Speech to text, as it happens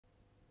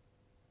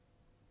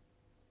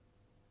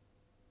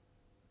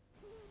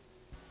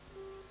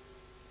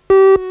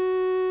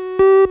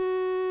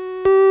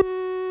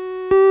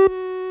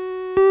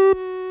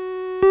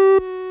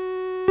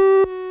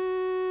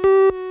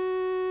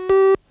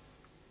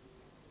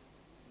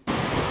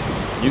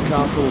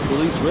Newcastle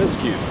Police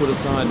Rescue put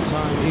aside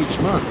time each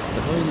month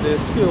to hone their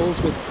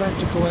skills with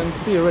practical and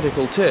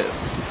theoretical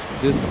tests.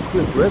 This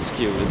cliff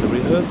rescue is a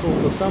rehearsal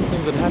for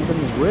something that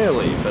happens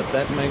rarely, but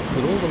that makes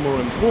it all the more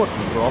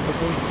important for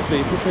officers to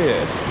be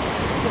prepared.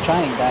 The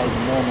training days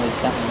are normally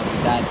something that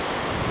we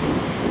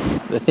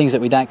don't, the things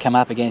that we don't come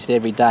up against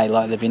every day,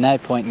 like there'd be no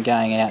point in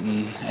going out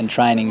and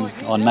training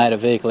on motor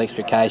vehicle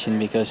extrication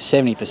because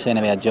 70%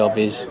 of our job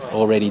is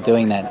already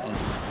doing that.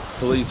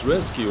 Police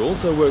Rescue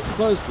also work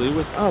closely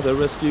with other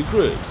rescue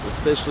groups,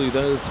 especially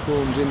those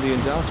formed in the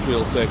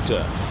industrial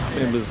sector.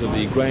 Members of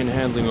the Grain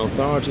Handling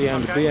Authority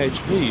and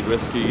BHP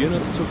rescue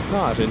units took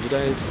part in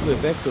today's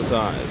cliff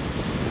exercise.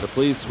 The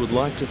police would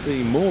like to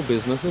see more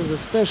businesses,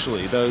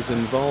 especially those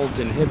involved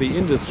in heavy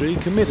industry,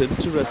 committed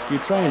to rescue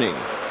training.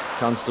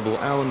 Constable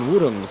Alan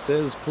Woodham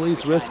says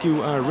police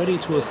rescue are ready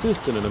to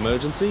assist in an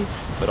emergency,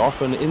 but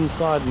often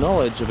inside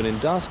knowledge of an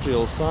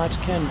industrial site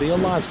can be a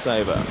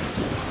lifesaver.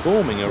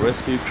 Forming a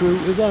rescue crew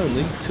is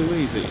only too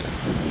easy.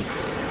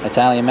 It's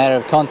only a matter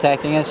of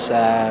contacting us.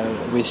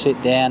 We sit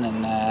down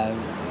and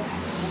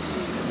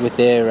with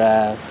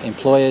their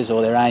employers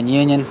or their own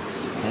union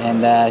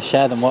and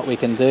show them what we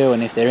can do,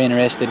 and if they're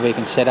interested we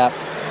can set up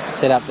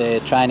their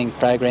training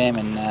program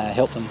and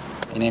help them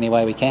in any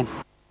way we can.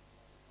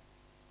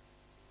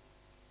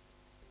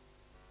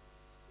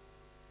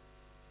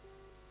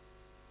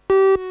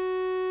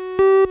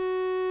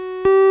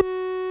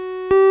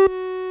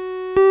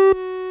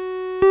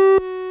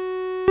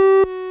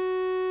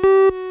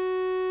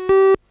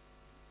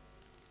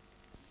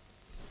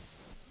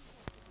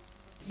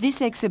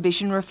 This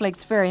exhibition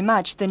reflects very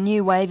much the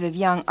new wave of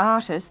young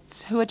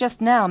artists who are just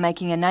now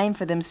making a name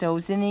for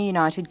themselves in the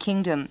United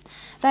Kingdom.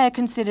 They are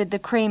considered the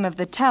cream of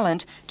the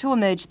talent to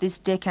emerge this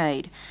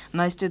decade.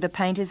 Most of the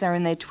painters are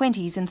in their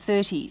 20s and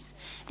 30s.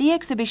 The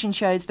exhibition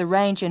shows the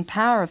range and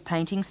power of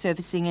painting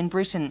surfacing in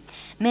Britain.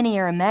 Many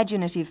are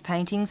imaginative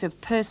paintings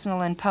of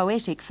personal and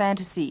poetic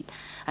fantasy.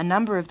 A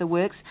number of the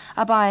works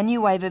are by a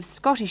new wave of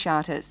Scottish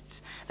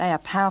artists. They are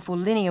powerful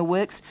linear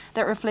works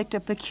that reflect a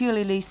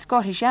peculiarly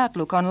Scottish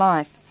outlook on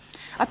life.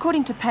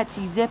 According to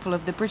Patsy Zeppel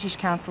of the British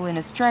Council in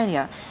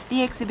Australia,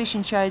 the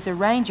exhibition shows a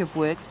range of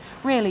works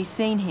rarely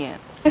seen here.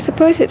 I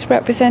suppose it's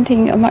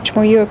representing a much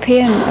more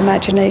European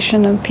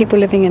imagination and people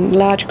living in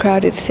large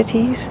crowded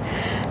cities.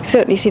 You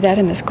certainly see that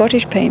in the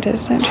Scottish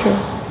painters, don't you?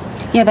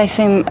 Yeah, they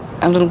seem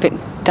a little bit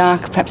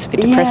dark, perhaps a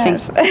bit depressing.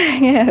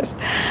 Yes, yes.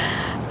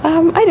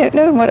 I don't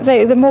know, what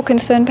they're more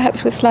concerned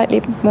perhaps with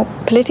slightly more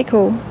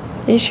political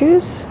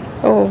issues,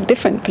 or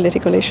different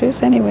political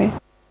issues anyway.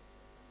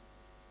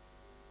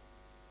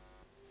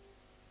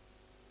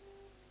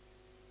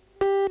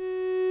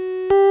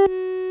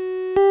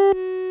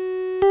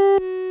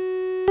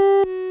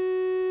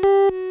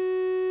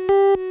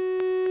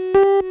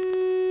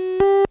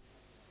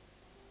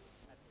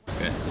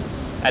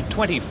 At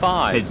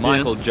 25,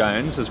 Michael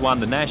Jones has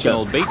won the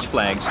National Beach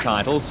Flags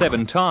title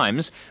 7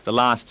 times, the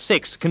last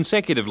 6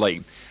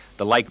 consecutively.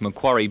 The Lake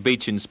Macquarie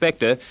Beach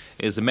Inspector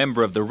is a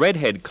member of the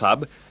Redhead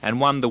Club and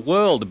won the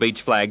World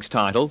Beach Flags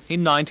title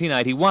in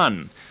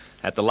 1981.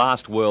 At the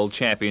last World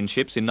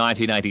Championships in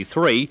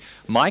 1983,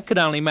 Mike could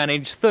only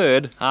manage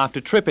 3rd after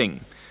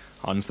tripping.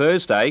 On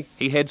Thursday,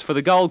 he heads for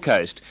the Gold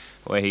Coast,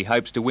 where he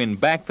hopes to win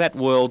back that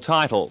world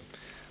title.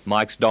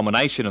 Mike's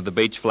domination of the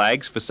beach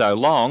flags for so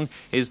long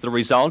is the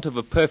result of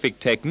a perfect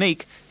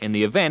technique in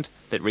the event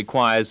that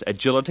requires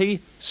agility,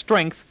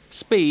 strength,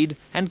 speed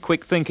and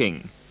quick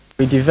thinking.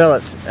 We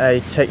developed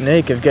a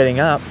technique of getting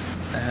up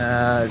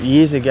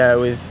years ago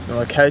with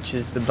my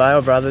coaches, the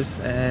Bale brothers,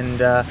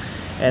 and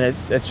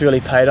it's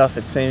really paid off.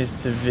 It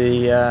seems to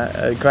be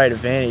a great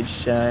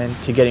advantage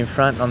to get in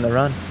front on the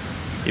run.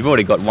 You've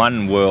already got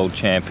 1 World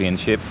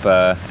Championship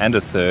and a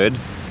 3rd.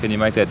 Can you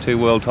make that 2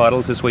 world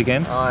titles this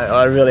weekend?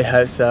 I really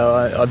hope so.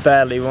 I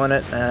badly want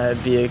it.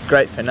 It'd be a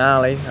great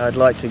finale. I'd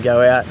like to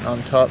go out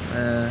on top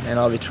and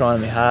I'll be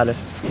trying my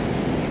hardest.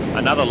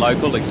 Another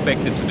local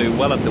expected to do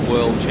well at the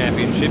World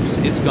Championships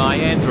is Guy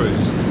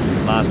Andrews.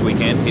 Last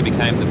weekend he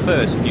became the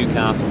first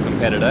Newcastle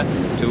competitor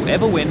to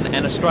ever win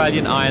an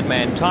Australian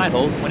Ironman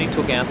title when he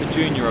took out the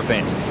junior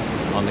event.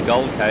 On the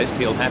Gold Coast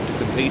he'll have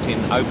to compete in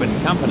open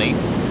company,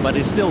 but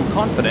is still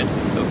confident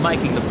of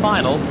making the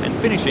final and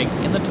finishing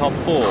in the top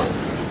 4.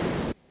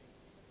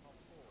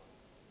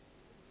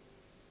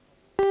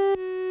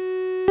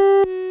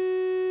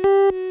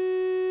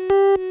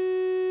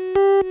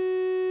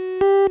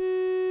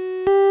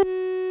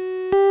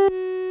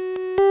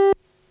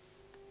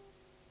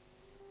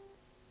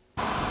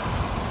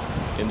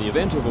 In the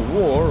event of a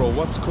war or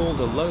what's called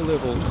a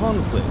low-level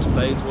conflict,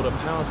 Bayswater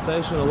Power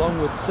Station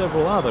along with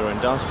several other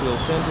industrial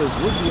centres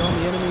would be on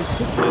the enemy's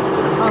hit list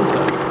in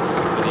Hunter.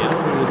 For the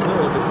Army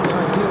Reserve, it's the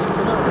ideal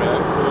scenario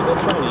for their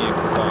training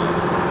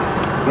exercise.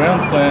 The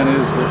ground plan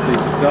is that the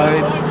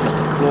brigade is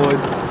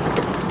deployed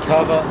to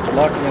cover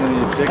likely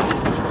enemy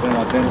objectives which have been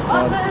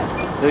identified.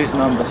 These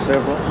number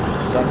several,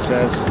 such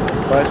as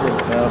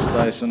Bayswater Power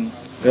Station,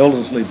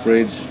 Eldersley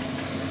Bridge,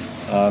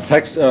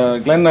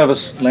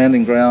 Glennevis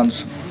landing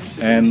grounds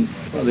and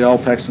the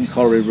old Paxton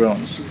Colliery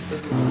ruins.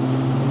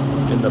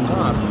 In the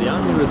past, the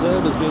Army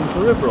Reserve has been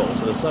peripheral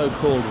to the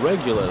so-called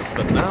regulars,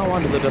 but now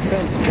under the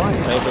Defence White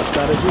Paper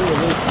strategy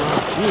released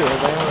last year,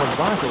 they are a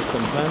vital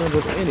component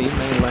of any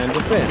mainland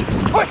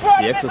defence.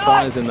 The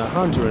exercise in the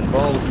Hunter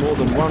involves more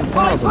than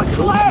 1,000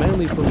 troops,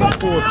 mainly from the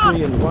 4,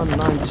 3 and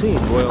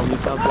 119 Royal New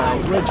South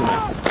Wales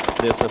regiments.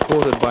 They're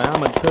supported by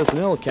armoured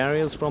personnel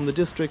carriers from the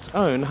district's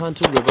own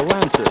Hunter River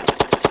Lancers.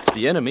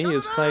 The enemy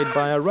is played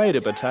by a raider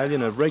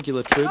battalion of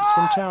regular troops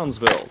from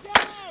Townsville.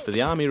 For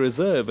the Army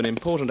Reserve, an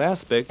important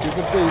aspect is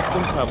a boost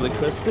in public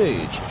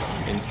prestige.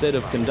 Instead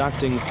of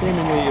conducting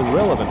seemingly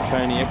irrelevant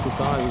training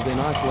exercises in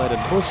isolated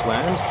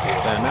bushland,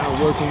 they are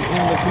now working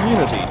in the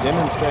community,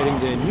 demonstrating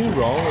their new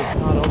role as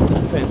part of the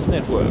Defence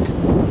Network.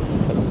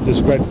 There's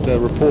a great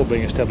rapport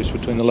being established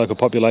between the local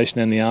population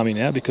and the Army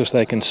now, because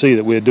they can see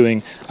that we're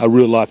doing a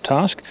real-life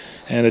task,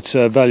 and it's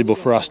valuable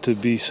for us to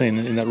be seen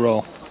in that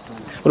role.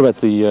 What about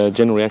the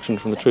general reaction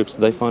from the troops?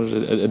 Do they find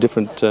it a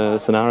different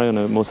scenario and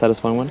a more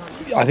satisfying one?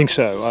 I think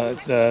so.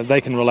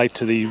 They can relate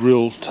to the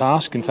real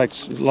task. In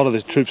fact, a lot of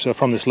the troops are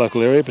from this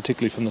local area,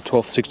 particularly from the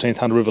 12th, 16th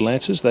Hunter River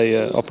Lancers.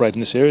 They operate in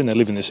this area and they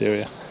live in this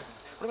area.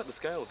 What about the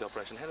scale of the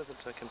operation? How does it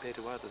compare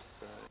to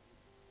others?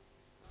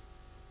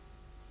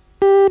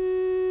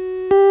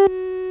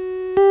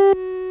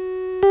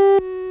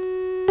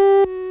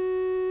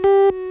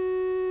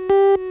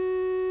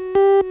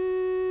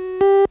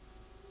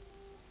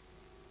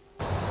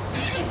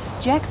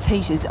 Jack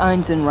Peters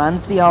owns and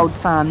runs the Old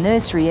Farm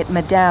Nursery at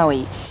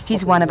Madawi.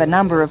 He's one of a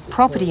number of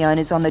property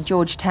owners on the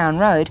Georgetown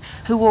Road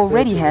who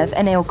already have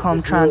an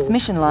Elcom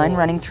transmission line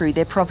running through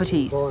their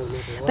properties.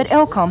 But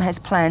Elcom has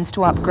plans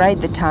to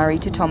upgrade the Tari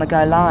to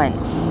Tomago line.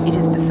 It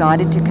has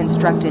decided to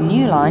construct a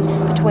new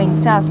line between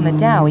South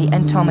Madawi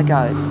and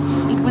Tomago.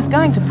 It was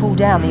going to pull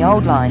down the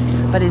old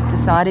line, but has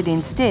decided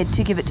instead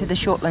to give it to the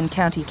Shortland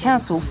County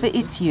Council for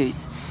its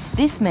use.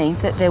 This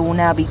means that there will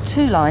now be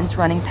 2 lines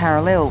running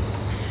parallel.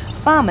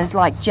 Farmers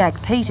like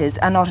Jack Peters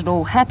are not at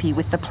all happy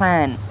with the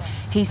plan.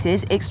 He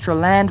says extra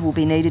land will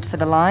be needed for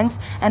the lines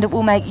and it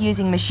will make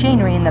using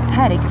machinery in the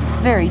paddock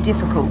very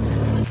difficult.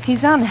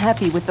 He's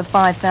unhappy with the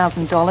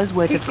 $5,000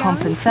 worth of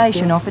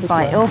compensation offered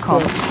by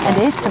Elcom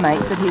and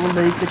estimates that he will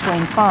lose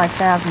between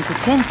 $5,000 to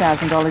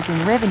 $10,000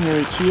 in revenue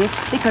each year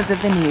because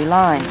of the new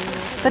line.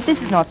 But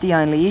this is not the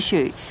only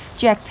issue.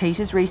 Jack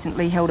Peters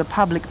recently held a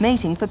public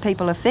meeting for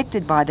people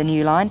affected by the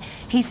new line.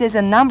 He says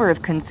a number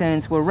of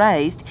concerns were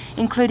raised,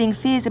 including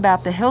fears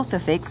about the health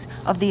effects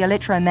of the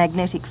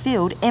electromagnetic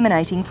field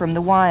emanating from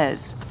the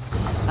wires.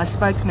 A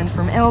spokesman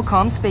from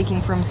Elcom,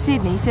 speaking from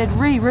Sydney, said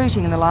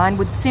rerouting the line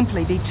would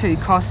simply be too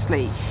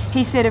costly.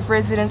 He said if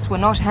residents were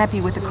not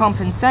happy with the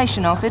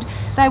compensation offered,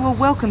 they were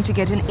welcome to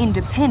get an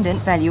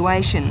independent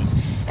valuation.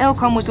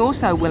 Elcom was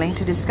also willing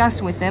to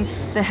discuss with them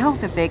the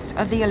health effects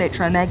of the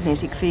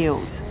electromagnetic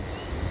fields.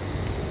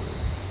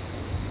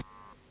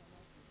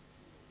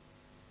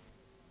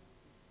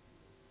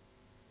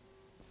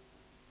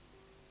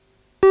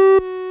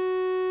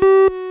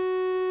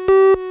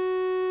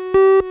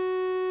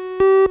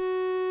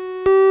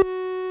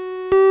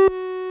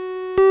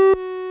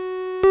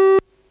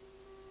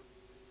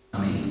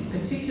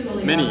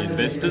 Many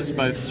investors,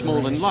 both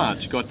small and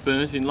large, got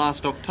burnt in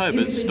last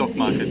October's stock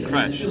market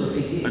crash.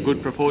 A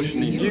good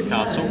proportion in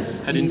Newcastle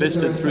had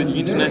invested through the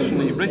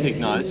internationally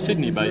recognised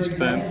Sydney-based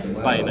firm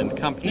Bain &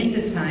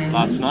 Company.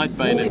 Last night,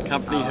 Bain &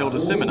 Company held a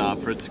seminar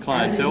for its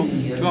clientele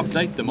to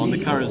update them on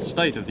the current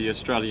state of the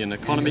Australian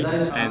economy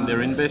and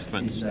their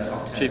investments.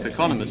 Chief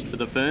economist for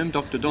the firm,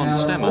 Dr. Don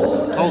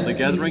Stammer, told the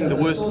gathering the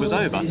worst was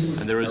over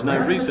and there is no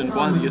reason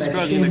why the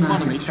Australian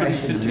economy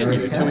shouldn't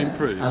continue to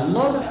improve.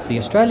 The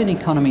Australian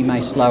economy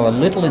may slow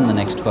a little in the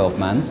next 12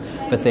 months,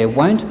 but there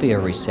won't be a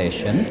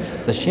recession.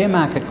 The share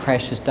market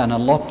crash has done a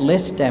lot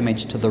less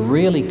damage to the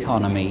real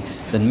economy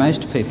than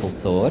most people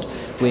thought.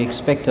 We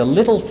expect a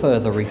little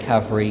further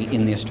recovery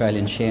in the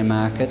Australian share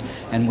market,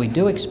 and we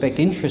do expect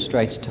interest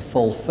rates to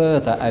fall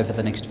further over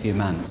the next few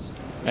months.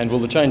 And will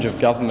the change of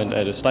government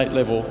at a state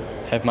level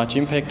have much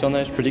impact on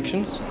those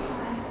predictions?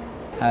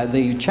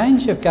 The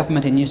change of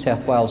government in New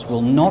South Wales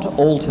will not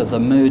alter the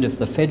mood of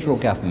the federal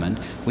government,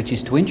 which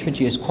is to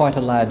introduce quite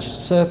a large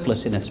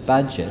surplus in its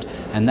budget,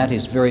 and that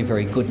is very,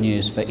 very good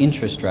news for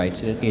interest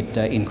rates. It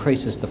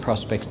increases the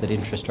prospects that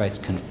interest rates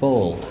can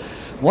fall.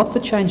 What the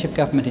change of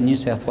government in New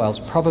South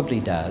Wales probably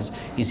does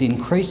is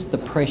increase the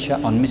pressure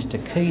on Mr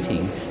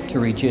Keating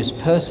to reduce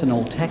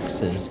personal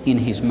taxes in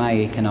his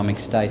May economic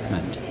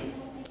statement.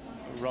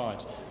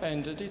 Right.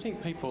 And do you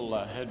think people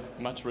had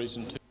much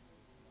reason to...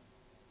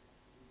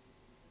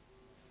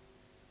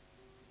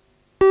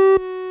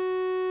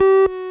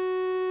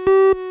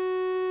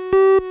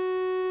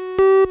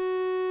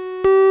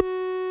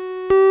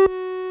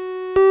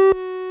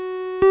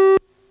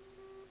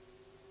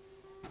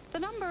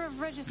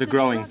 The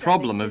growing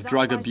problem of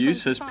drug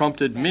abuse has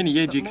prompted many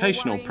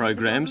educational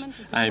programs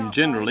aimed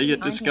generally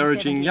at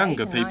discouraging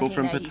younger people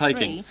from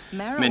partaking.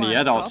 Many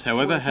adults,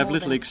 however, have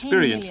little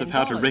experience of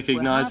how to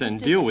recognise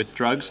and deal with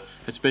drugs,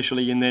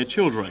 especially in their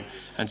children,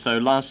 and so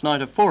last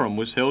night a forum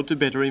was held to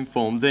better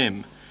inform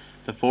them.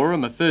 The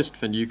forum, a first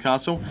for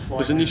Newcastle,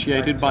 was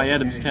initiated by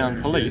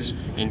Adamstown Police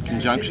in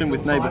conjunction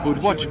with neighbourhood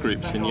watch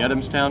groups in the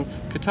Adamstown,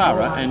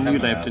 Katara and New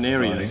Lambton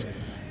areas.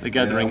 The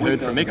gathering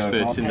heard from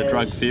experts in the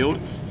drug field,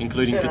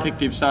 including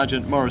Detective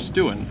Sergeant Maurice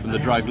Doohan from the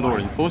Drug Law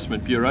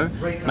Enforcement Bureau,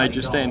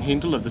 Major Stan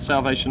Hindle of the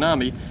Salvation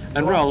Army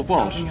and Raoul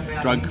Walsh,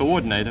 Drug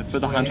Coordinator for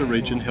the Hunter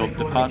Region Health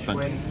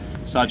Department.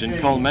 Sergeant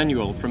Cole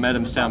Manuel from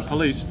Adamstown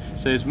Police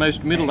says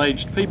most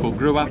middle-aged people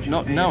grew up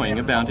not knowing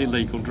about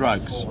illegal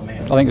drugs.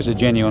 I think it's a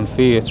genuine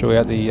fear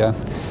throughout the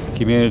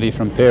community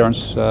from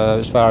parents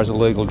as far as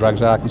illegal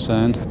drugs are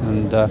concerned,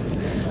 and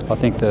I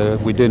think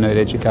we do need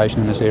education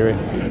in this area.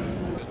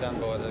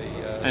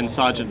 And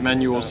Sergeant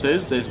Manuel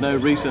says there's no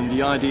reason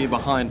the idea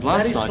behind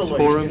last night's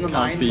forum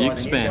can't be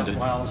expanded.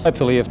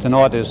 Hopefully, if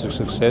tonight is a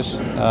success,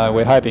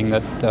 we're hoping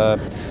that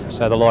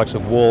so the likes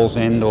of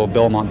Wallsend or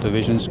Belmont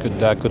divisions could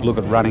look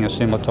at running a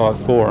similar type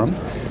forum,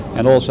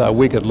 and also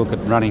we could look at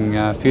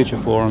running future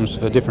forums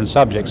for different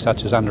subjects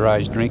such as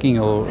underage drinking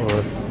or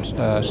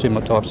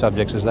similar type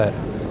subjects as that.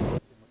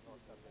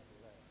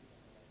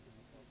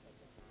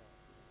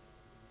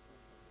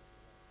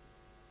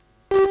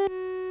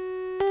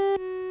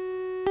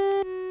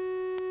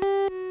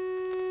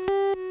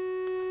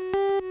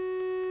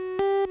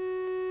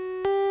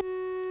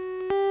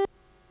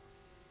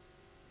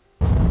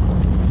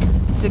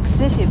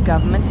 Successive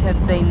governments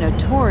have been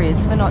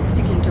notorious for not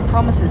sticking to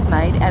promises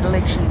made at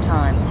election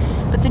time,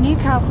 but the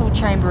Newcastle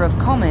Chamber of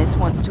Commerce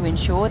wants to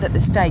ensure that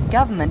the state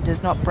government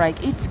does not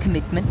break its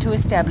commitment to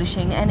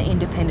establishing an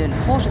independent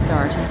port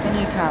authority for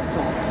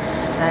Newcastle.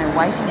 They are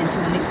waiting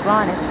until Nick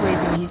Greiner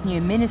swears in his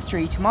new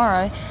ministry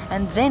tomorrow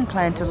and then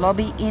plan to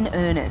lobby in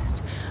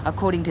earnest.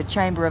 According to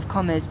Chamber of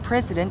Commerce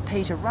President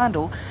Peter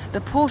Rundle,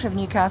 the Port of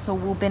Newcastle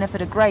will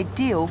benefit a great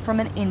deal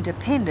from an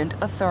independent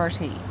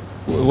authority.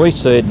 We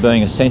see it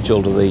being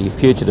essential to the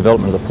future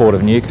development of the Port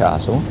of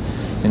Newcastle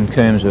in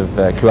terms of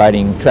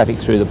creating traffic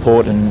through the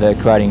port and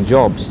creating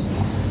jobs.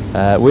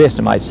 We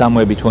estimate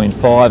somewhere between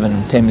 $5 and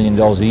 $10 million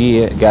a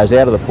year goes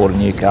out of the Port of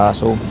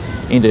Newcastle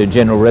into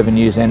general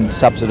revenues and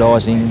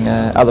subsidising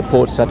other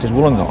ports such as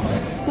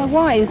Wollongong. So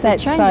why is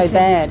that so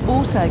bad? It's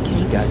also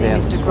keen to see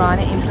Mr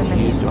Greiner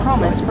implement his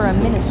promise for a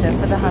minister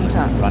for the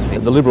Hunter.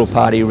 The Liberal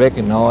Party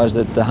recognise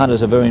that the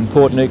Hunter's a very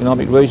important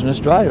economic region in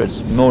Australia.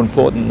 It's more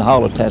important than the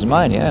whole of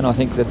Tasmania, and I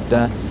think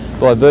that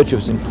by virtue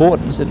of its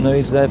importance it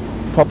needs that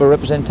proper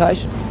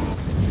representation.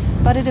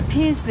 But it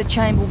appears the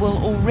Chamber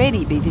will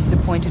already be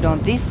disappointed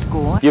on this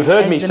score. You've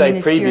heard me say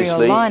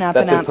previously that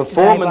the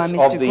performance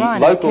of the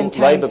local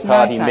Labor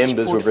Party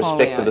members with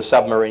respect to the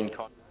submarine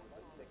contract.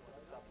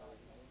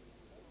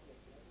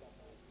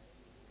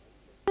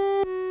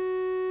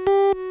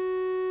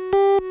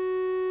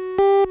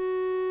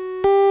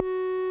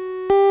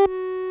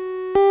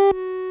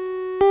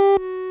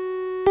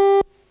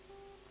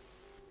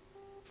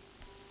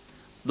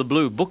 The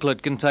blue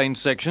booklet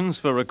contains sections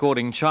for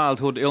recording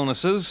childhood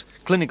illnesses,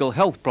 clinical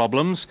health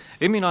problems,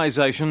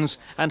 immunisations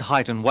and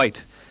height and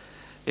weight.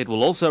 It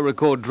will also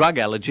record drug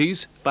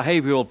allergies,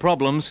 behavioural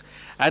problems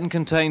and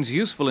contains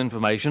useful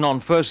information on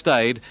first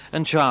aid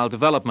and child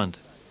development.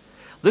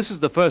 This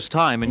is the first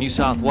time in New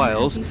South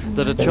Wales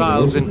that a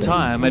child's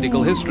entire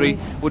medical history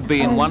would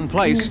be in one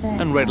place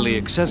and readily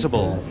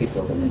accessible.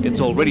 It's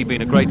already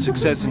been a great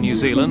success in New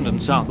Zealand and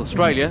South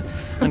Australia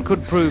and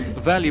could prove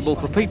valuable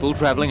for people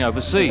travelling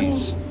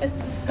overseas.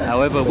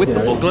 However, with the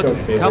booklet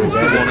comes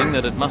the warning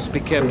that it must be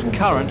kept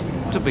current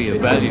to be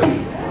of value.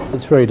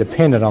 It's very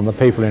dependent on the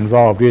people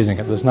involved using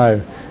it. There's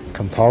no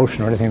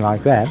compulsion or anything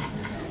like that.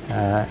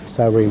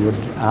 So we would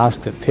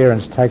ask that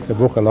parents take the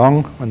book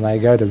along when they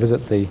go to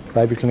visit the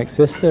baby clinic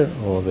sister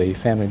or the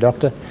family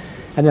doctor,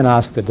 and then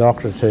ask the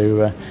doctor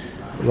to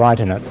write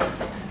in it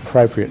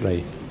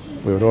appropriately.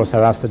 We would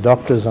also ask the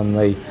doctors and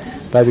the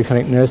baby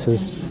clinic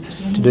nurses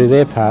to do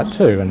their part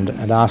too, and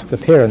ask the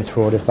parents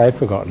for it if they've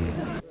forgotten.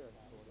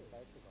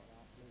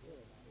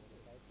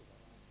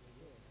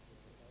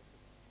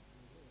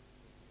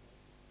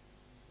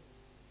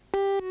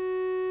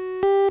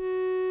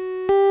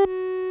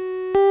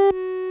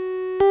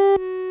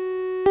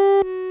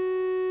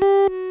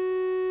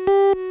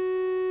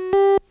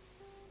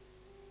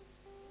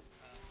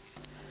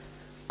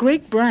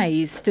 Greg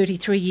Bray is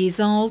 33 years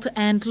old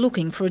and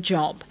looking for a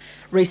job.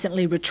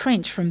 Recently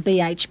retrenched from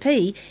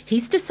BHP,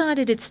 he's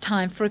decided it's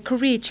time for a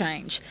career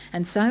change,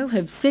 and so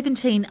have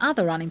 17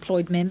 other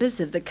unemployed members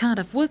of the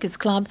Cardiff Workers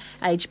Club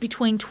aged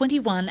between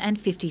 21 and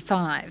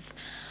 55.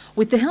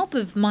 With the help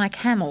of Mike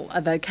Hamill,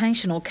 a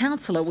vocational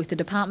counsellor with the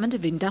Department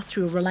of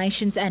Industrial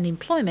Relations and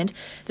Employment,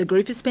 the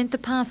group has spent the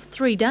past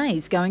 3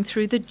 days going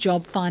through the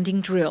job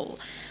finding drill.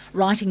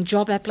 Writing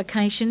job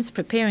applications,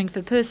 preparing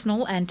for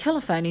personal and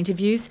telephone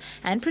interviews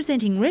and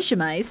presenting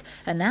resumes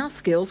are now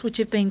skills which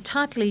have been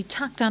tightly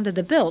tucked under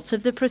the belts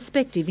of the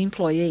prospective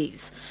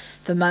employees.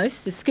 For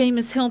most, the scheme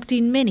has helped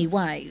in many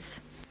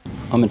ways.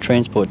 I'm a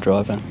transport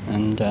driver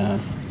and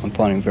I'm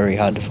finding it very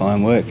hard to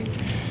find work.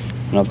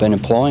 And I've been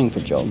applying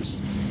for jobs,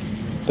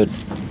 but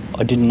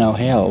I didn't know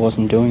how. I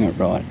wasn't doing it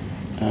right.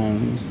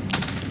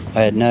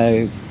 I had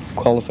no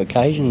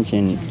qualifications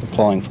in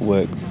applying for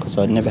work because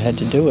so I'd never had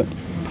to do it.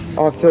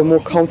 I feel more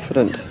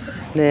confident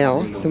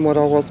now than what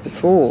I was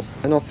before,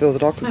 and I feel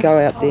that I could go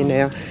out there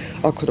now,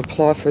 I could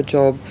apply for a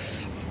job,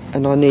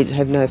 and I need to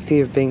have no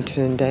fear of being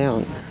turned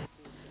down.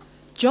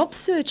 Job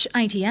Search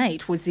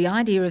 88 was the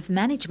idea of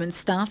management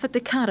staff at the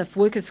Cardiff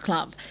Workers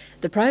Club.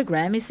 The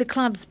program is the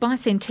club's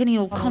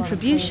bicentennial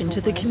contribution to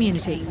the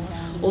community.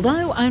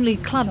 Although only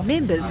club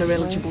members are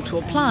eligible to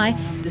apply,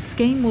 the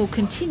scheme will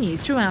continue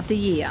throughout the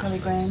year.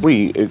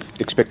 We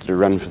expect it to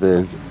run to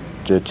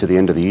the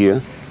end of the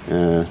year.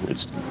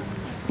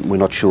 We're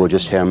not sure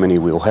just how many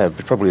we'll have,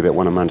 but probably about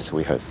one a month,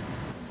 we hope.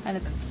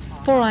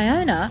 For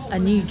Iona, a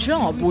new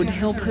job would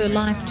help her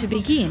life to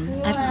begin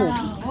at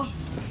 40.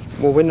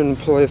 Well, when an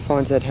employer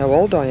finds out how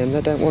old I am,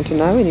 they don't want to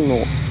know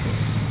anymore.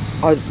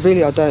 I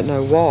don't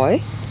know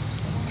why,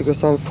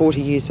 because I'm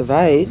 40 years of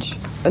age,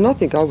 and I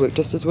think I work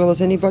just as well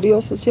as anybody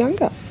else that's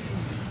younger,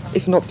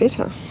 if not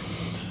better.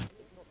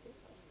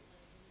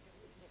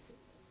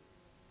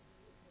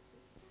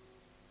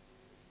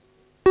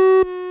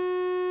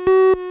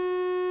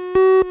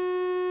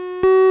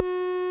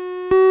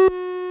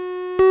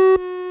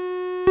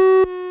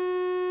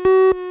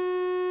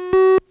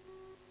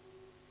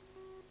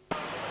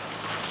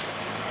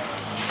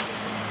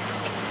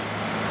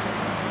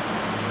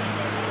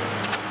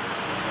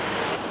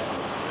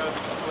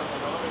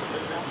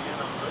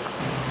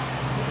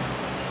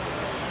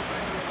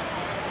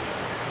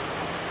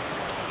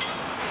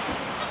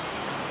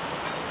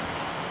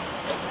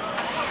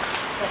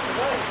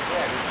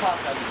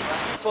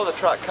 I saw the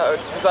truck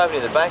was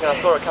opening the bank and I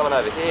saw it coming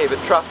over here,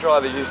 but truck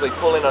drivers usually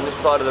pull in on this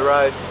side of the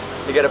road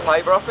to get a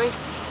paper off me,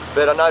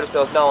 but I noticed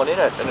there was no one in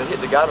it and it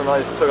hit the gutter and I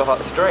just took off up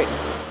the street.